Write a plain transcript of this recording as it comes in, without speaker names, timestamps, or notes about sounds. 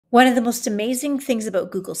One of the most amazing things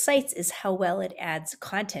about Google Sites is how well it adds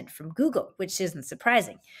content from Google, which isn't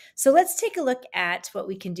surprising. So let's take a look at what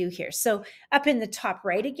we can do here. So up in the top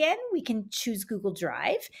right again, we can choose Google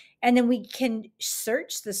Drive, and then we can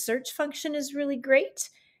search. The search function is really great.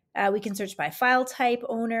 We can search by file type,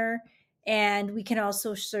 owner, and we can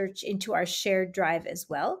also search into our shared drive as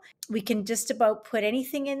well. We can just about put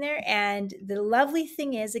anything in there. And the lovely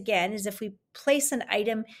thing is, again, is if we place an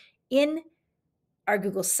item in our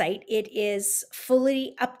Google site, it is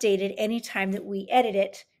fully updated anytime that we edit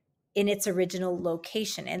it in its original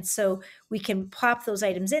location. And so we can pop those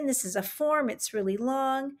items in. This is a form, it's really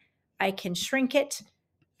long. I can shrink it,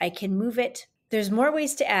 I can move it. There's more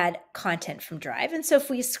ways to add content from Drive. And so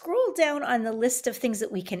if we scroll down on the list of things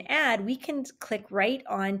that we can add, we can click right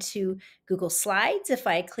onto Google Slides. If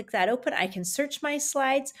I click that open, I can search my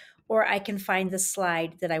slides, or I can find the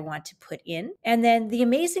slide that I want to put in. And then the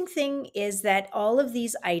amazing thing is that all of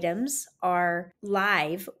these items are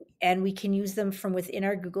live and we can use them from within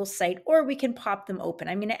our Google site, or we can pop them open.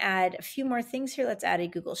 I'm going to add a few more things here. Let's add a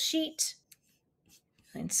Google Sheet.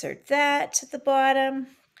 Insert that at the bottom.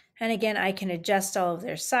 And again, I can adjust all of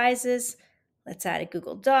their sizes. Let's add a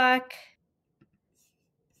Google Doc.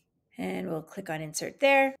 And we'll click on insert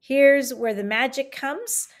there. Here's where the magic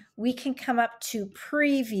comes. We can come up to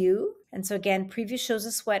preview. And so again, preview shows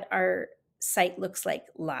us what our site looks like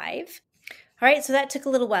live. All right, so that took a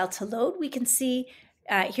little while to load. We can see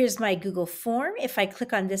here's my Google form. If I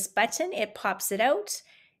click on this button, it pops it out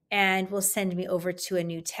and will send me over to a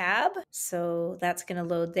new tab. So that's going to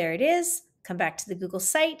load. There it is. Come back to the Google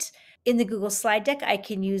site. In the Google slide deck, I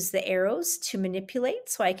can use the arrows to manipulate.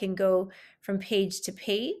 So I can go from page to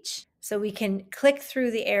page. So we can click through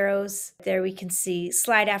the arrows. There we can see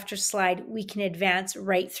slide after slide. We can advance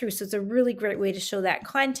right through. So it's a really great way to show that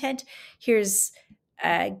content. Here's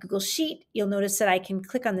Google Sheet. You'll notice that I can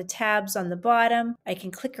click on the tabs on the bottom. I can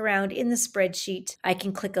click around in the spreadsheet. I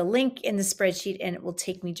can click a link in the spreadsheet and it will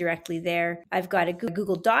take me directly there. I've got a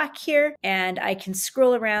Google Doc here and I can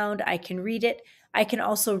scroll around. I can read it. I can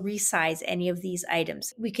also resize any of these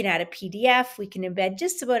items. We can add a PDF. We can embed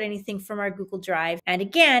just about anything from our Google Drive. And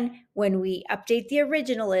again, when we update the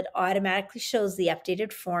original, it automatically shows the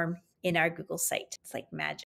updated form in our Google site. It's like magic.